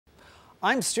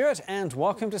I'm Stuart and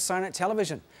welcome to SIRENNET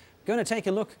Television. Going to take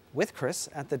a look with Chris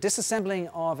at the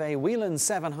disassembling of a Whelen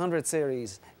 700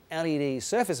 series LED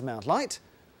surface mount light.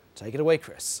 Take it away,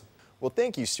 Chris. Well,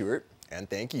 thank you, Stuart, and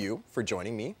thank you for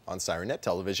joining me on SIRENNET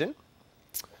Television.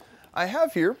 I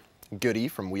have here a goodie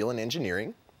from Whelen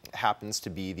Engineering. It happens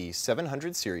to be the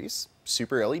 700 series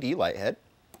Super LED Lighthead.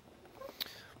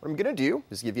 What I'm going to do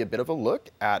is give you a bit of a look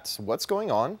at what's going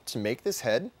on to make this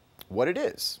head what it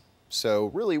is. So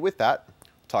really with that,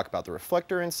 talk about the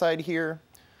reflector inside here,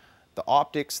 the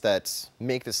optics that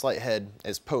make this lighthead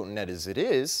as potent as it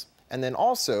is, and then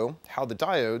also how the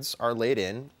diodes are laid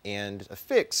in and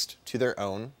affixed to their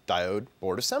own diode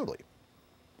board assembly.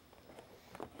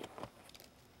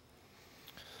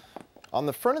 On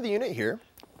the front of the unit here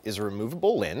is a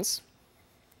removable lens.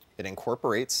 It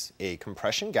incorporates a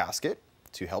compression gasket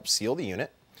to help seal the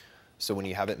unit. So when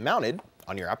you have it mounted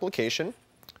on your application,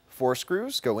 4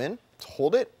 screws go in to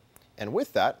hold it, and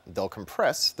with that, they'll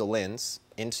compress the lens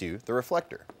into the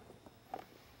reflector.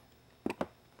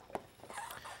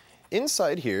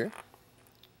 Inside here,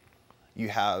 you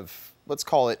have, let's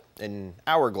call it an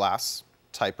hourglass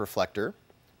type reflector.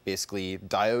 Basically,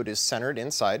 diode is centered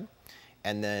inside,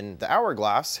 and then the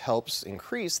hourglass helps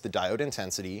increase the diode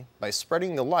intensity by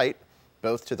spreading the light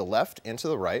both to the left and to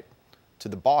the right, to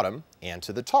the bottom and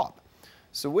to the top.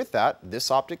 So with that, this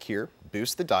optic here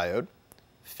boosts the diode,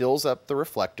 fills up the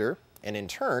reflector, and in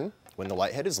turn, when the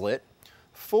lighthead is lit,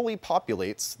 fully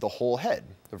populates the whole head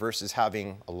versus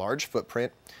having a large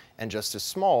footprint and just a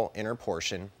small inner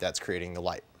portion that's creating the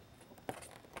light.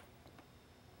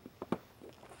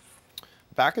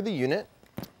 Back of the unit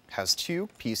has 2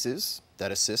 pieces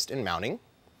that assist in mounting.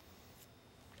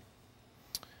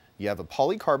 You have a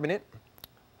polycarbonate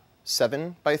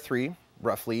 7x3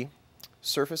 roughly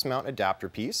surface mount adapter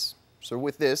piece. So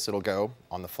with this, it'll go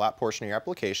on the flat portion of your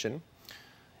application,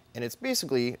 and it's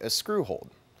basically a screw hold.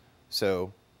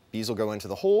 So these will go into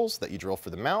the holes that you drill for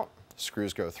the mount,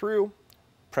 screws go through,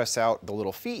 press out the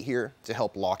little feet here to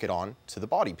help lock it on to the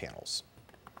body panels.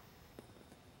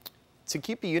 To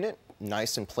keep the unit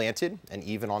nice and planted and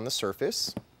even on the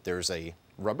surface, there's a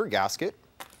rubber gasket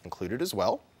included as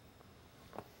well.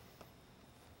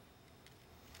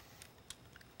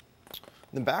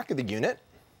 In the back of the unit,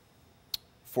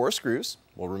 4 screws.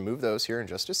 We'll remove those here in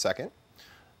just a second.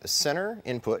 A center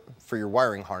input for your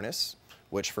wiring harness,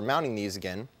 which for mounting these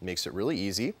again makes it really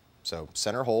easy. So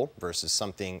center hole versus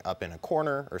something up in a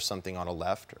corner or something on a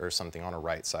left or something on a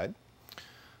right side.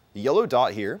 The yellow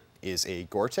dot here is a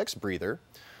Gore-Tex breather.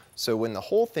 So when the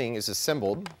whole thing is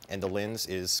assembled and the lens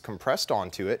is compressed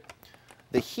onto it,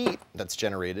 the heat that's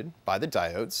generated by the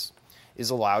diodes is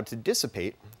allowed to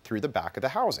dissipate through the back of the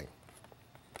housing.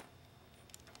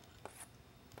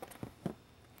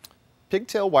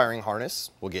 Pigtail wiring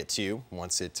harness we'll get to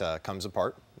once it comes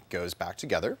apart, goes back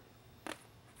together.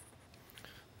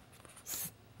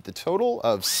 The total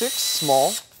of 6 small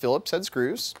Phillips head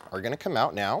screws are going to come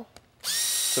out now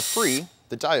to free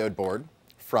the diode board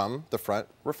from the front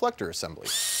reflector assembly.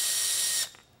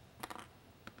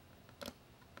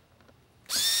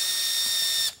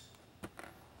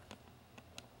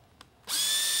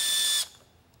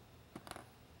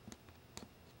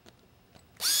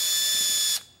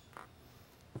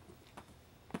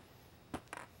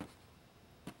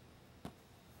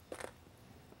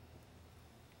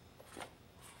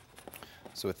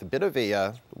 So with a bit of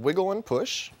a wiggle and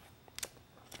push,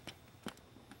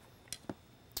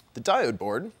 the diode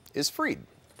board is freed.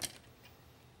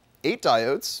 8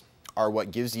 diodes are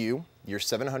what gives you your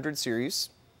 700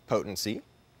 series potency.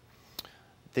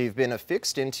 They've been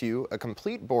affixed into a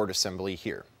complete board assembly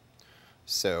here.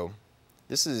 So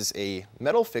this is a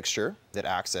metal fixture that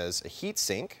acts as a heat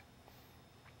sink.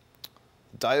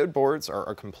 Diode boards are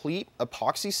a complete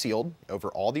epoxy sealed over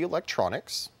all the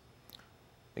electronics.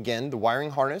 Again, the wiring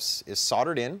harness is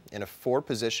soldered in a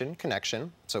 4-position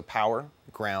connection, so power,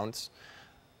 ground,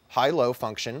 high-low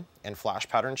function, and flash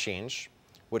pattern change,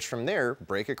 which from there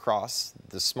break across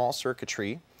the small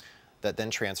circuitry that then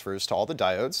transfers to all the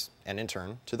diodes and in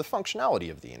turn to the functionality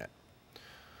of the unit.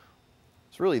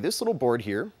 So really this little board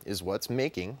here is what's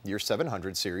making your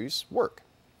 700 series work.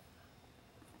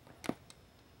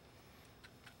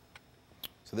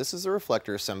 So this is the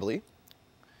reflector assembly.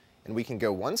 And we can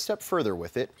go one step further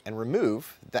with it and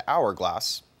remove the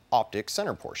hourglass optic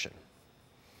center portion.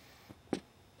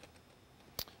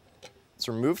 It's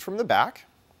removed from the back,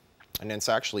 and it's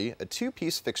actually a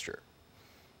 2-piece fixture.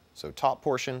 So top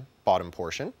portion, bottom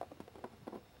portion.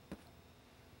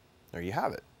 There you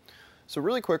have it. So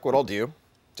really quick, what I'll do,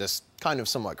 just kind of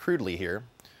somewhat crudely here,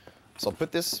 so I'll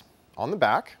put this on the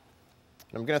back,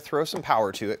 And I'm going to throw some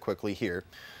power to it quickly here.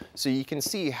 So you can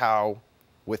see how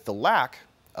with the lack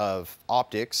of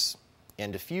optics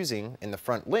and diffusing in the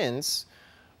front lens,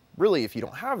 really if you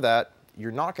don't have that,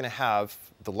 you're not going to have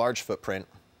the large footprint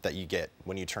that you get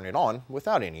when you turn it on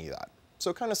without any of that.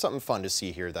 So kind of something fun to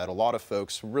see here that a lot of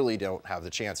folks really don't have the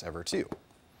chance ever to.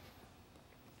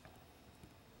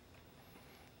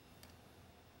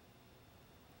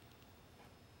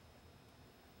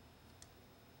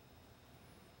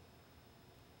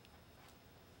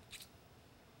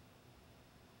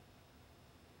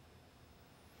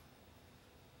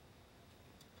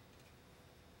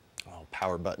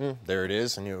 Power button, there it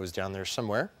is. I knew it was down there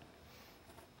somewhere.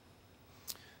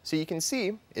 So you can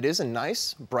see it is a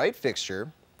nice bright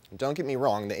fixture. Don't get me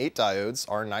wrong, the 8 diodes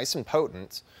are nice and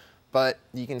potent, but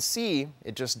you can see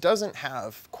it just doesn't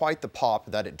have quite the pop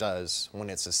that it does when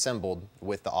it's assembled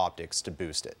with the optics to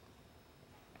boost it.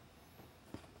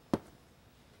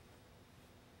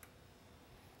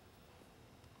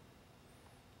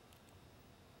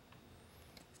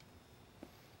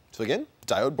 So again,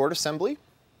 diode board assembly,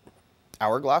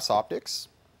 hourglass optics,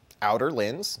 outer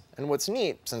lens, and what's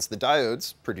neat, since the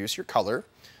diodes produce your color,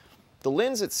 the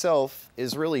lens itself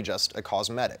is really just a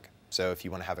cosmetic. So if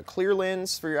you want to have a clear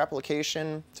lens for your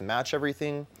application to match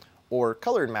everything, or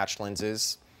colored matched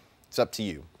lenses, it's up to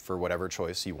you for whatever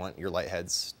choice you want your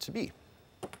Lightheads to be.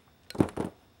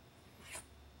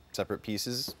 Separate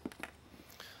pieces.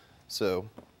 So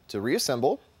to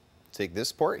reassemble, take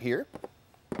this port here,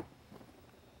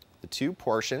 the 2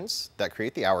 portions that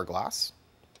create the hourglass,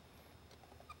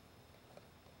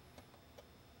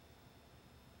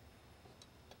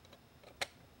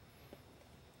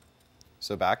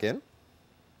 so back in,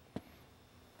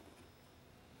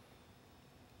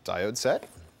 diode set.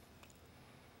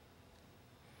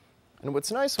 And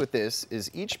what's nice with this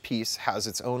is each piece has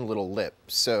its own little lip.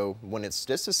 So when it's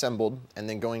disassembled and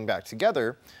then going back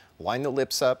together, line the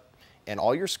lips up and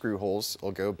all your screw holes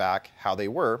will go back how they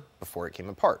were before it came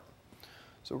apart.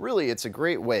 So really it's a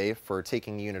great way for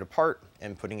taking the unit apart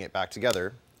and putting it back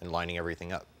together and lining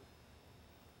everything up.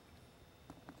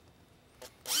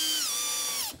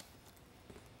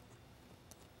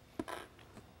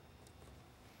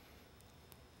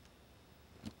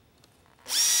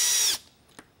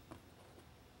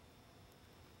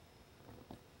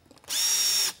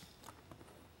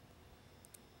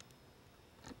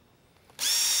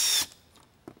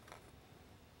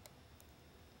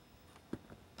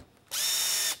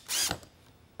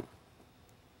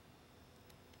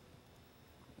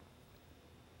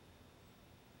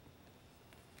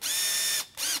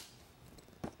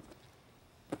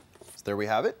 So there we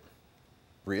have it,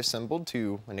 reassembled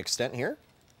to an extent here.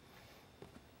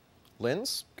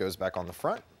 Lens goes back on the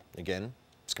front. Again,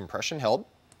 it's compression held.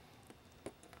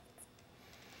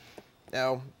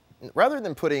 Now, rather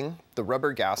than putting the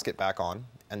rubber gasket back on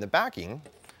and the backing,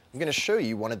 I'm going to show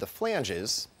you one of the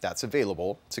flanges that's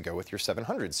available to go with your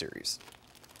 700 series.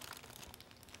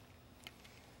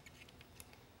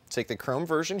 Take the chrome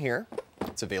version here.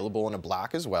 It's available in a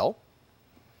black as well.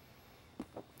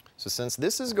 So since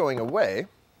this is going away,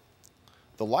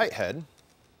 the Lighthead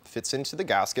fits into the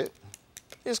gasket,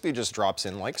 basically just drops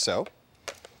in like so.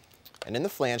 And in the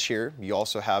flange here, you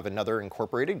also have another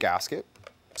incorporated gasket.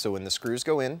 So when the screws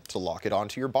go in to lock it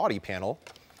onto your body panel,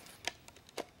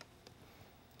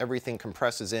 everything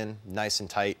compresses in nice and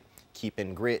tight,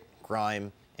 keeping grit,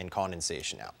 grime, and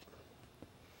condensation out.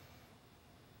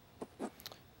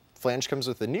 Flange comes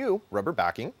with a new rubber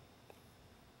backing.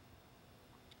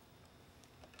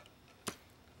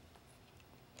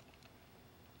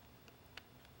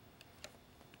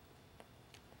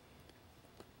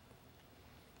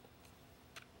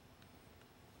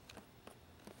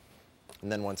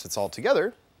 And then once it's all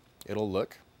together, it'll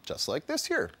look just like this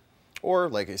here. Or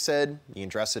like I said, you can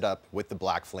dress it up with the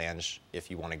black flange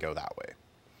if you want to go that way.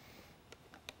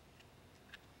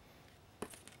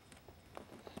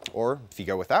 Or if you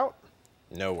go without,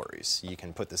 no worries. You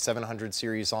can put the 700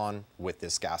 series on with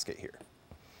this gasket here.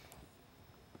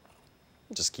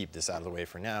 Just keep this out of the way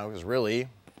for now, because really,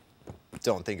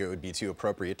 don't think it would be too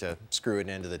appropriate to screw it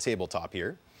into the tabletop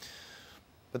here.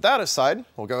 But that aside,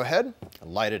 we'll go ahead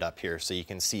and light it up here so you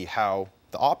can see how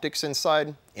the optics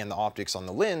inside and the optics on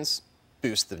the lens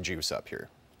boost the juice up here.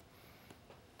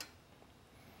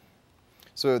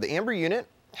 So the amber unit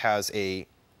has a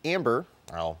amber,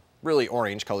 well, really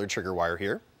orange colored trigger wire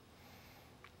here.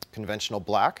 Conventional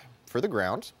black for the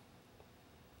ground.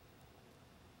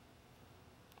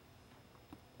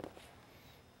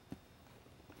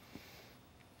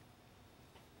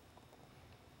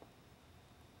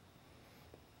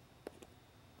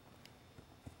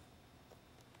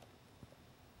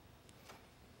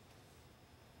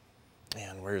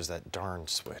 man, where's that darn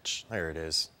switch? There it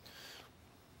is.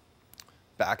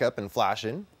 Back up and flash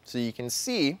in, so you can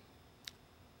see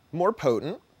more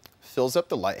potent, fills up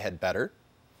the lighthead better.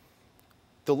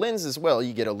 The lens as well,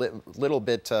 you get a little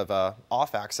bit of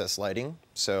off-axis lighting.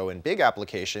 So in big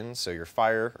applications, so your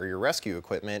fire or your rescue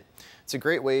equipment, it's a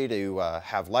great way to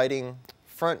have lighting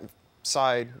front,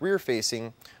 side, rear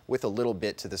facing with a little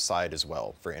bit to the side as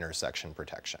well for intersection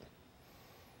protection.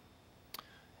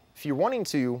 If you're wanting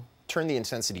to turn the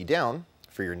intensity down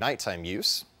for your nighttime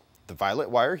use, the violet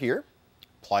wire here,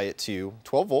 apply it to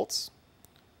 12 volts,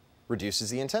 reduces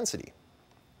the intensity.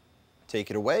 Take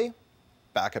it away,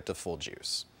 back up to full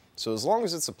juice. So as long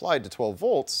as it's applied to 12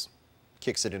 volts,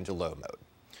 kicks it into low mode.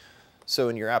 So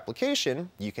in your application,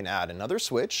 you can add another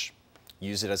switch,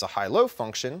 use it as a high-low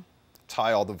function,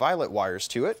 tie all the violet wires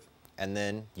to it, and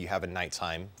then you have a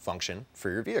nighttime function for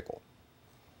your vehicle.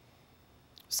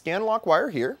 Scan lock wire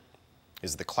here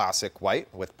is the classic white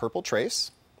with purple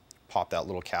trace. Pop that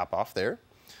little cap off there.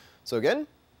 So again,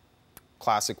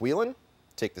 classic Whelen,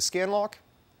 take the scan lock,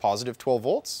 positive 12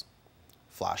 volts,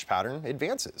 flash pattern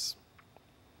advances.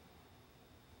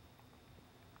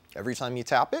 Every time you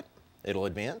tap it, it'll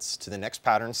advance to the next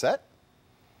pattern set.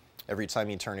 Every time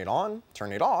you turn it on,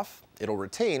 turn it off, it'll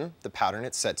retain the pattern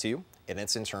it's set to in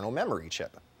its internal memory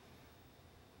chip.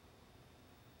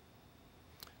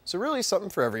 So really something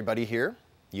for everybody here.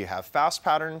 You have fast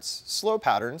patterns, slow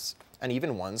patterns, and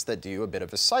even ones that do a bit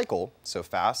of a cycle, so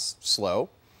fast, slow.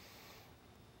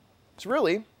 It's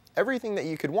really everything that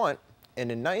you could want in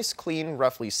a nice, clean,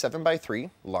 roughly 7x3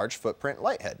 large footprint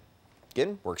lighthead.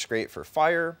 Again, works great for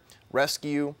fire,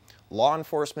 rescue, law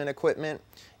enforcement equipment,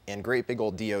 and great big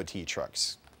old DOT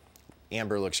trucks.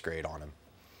 Amber looks great on them.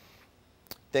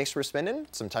 Thanks for spending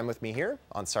some time with me here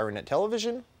on SIRENNET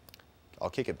Television. I'll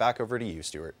kick it back over to you,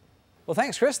 Stuart. Well,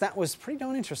 thanks, Chris. That was pretty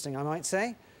darn interesting, I might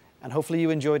say. And hopefully you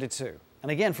enjoyed it too.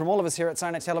 And again, from all of us here at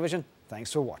SIRENNET Television,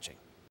 thanks for watching.